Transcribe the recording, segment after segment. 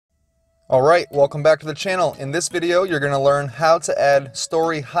Alright, welcome back to the channel. In this video, you're going to learn how to add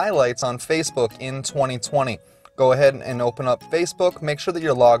story highlights on Facebook in 2020. Go ahead and open up Facebook, make sure that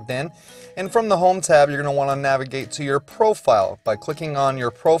you're logged in, and from the Home tab, you're going to want to navigate to your profile by clicking on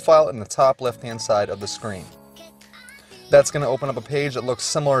your profile in the top left-hand side of the screen. That's going to open up a page that looks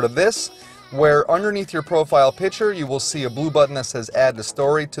similar to this, where underneath your profile picture, you will see a blue button that says Add to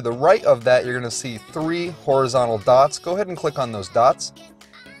Story. To the right of that, you're going to see 3 horizontal dots. Go ahead and click on those dots.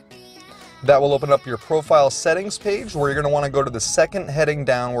 That will open up your profile settings page where you're going to want to go to the second heading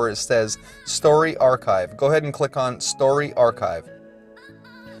down where it says Story Archive. Go ahead and click on Story Archive.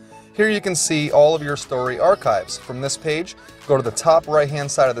 Here you can see all of your story archives. From this page, go to the top right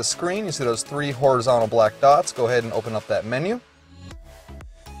hand side of the screen. You see those 3 horizontal black dots. Go ahead and open up that menu.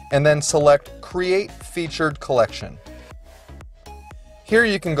 And then select Create Featured Collection. Here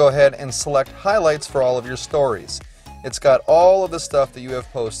you can go ahead and select highlights for all of your stories. It's got all of the stuff that you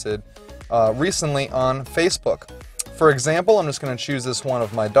have posted recently on Facebook. For example, I'm just going to choose this one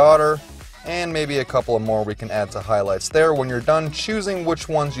of my daughter and maybe a couple of more we can add to highlights there. When you're done choosing which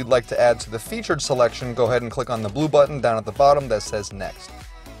ones you'd like to add to the featured selection, go ahead and click on the blue button down at the bottom that says Next.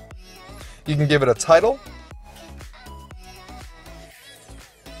 You can give it a title.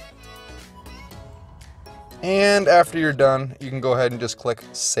 And after you're done, you can go ahead and just click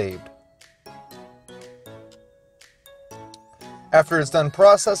Saved. After it's done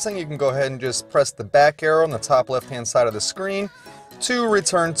processing, you can go ahead and just press the back arrow on the top left-hand side of the screen to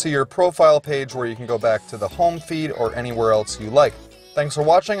return to your profile page where you can go back to the home feed or anywhere else you like. Thanks for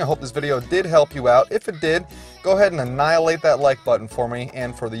watching. I hope this video did help you out. If it did, go ahead and annihilate that like button for me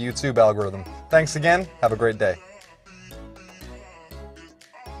and for the YouTube algorithm. Thanks again. Have a great day.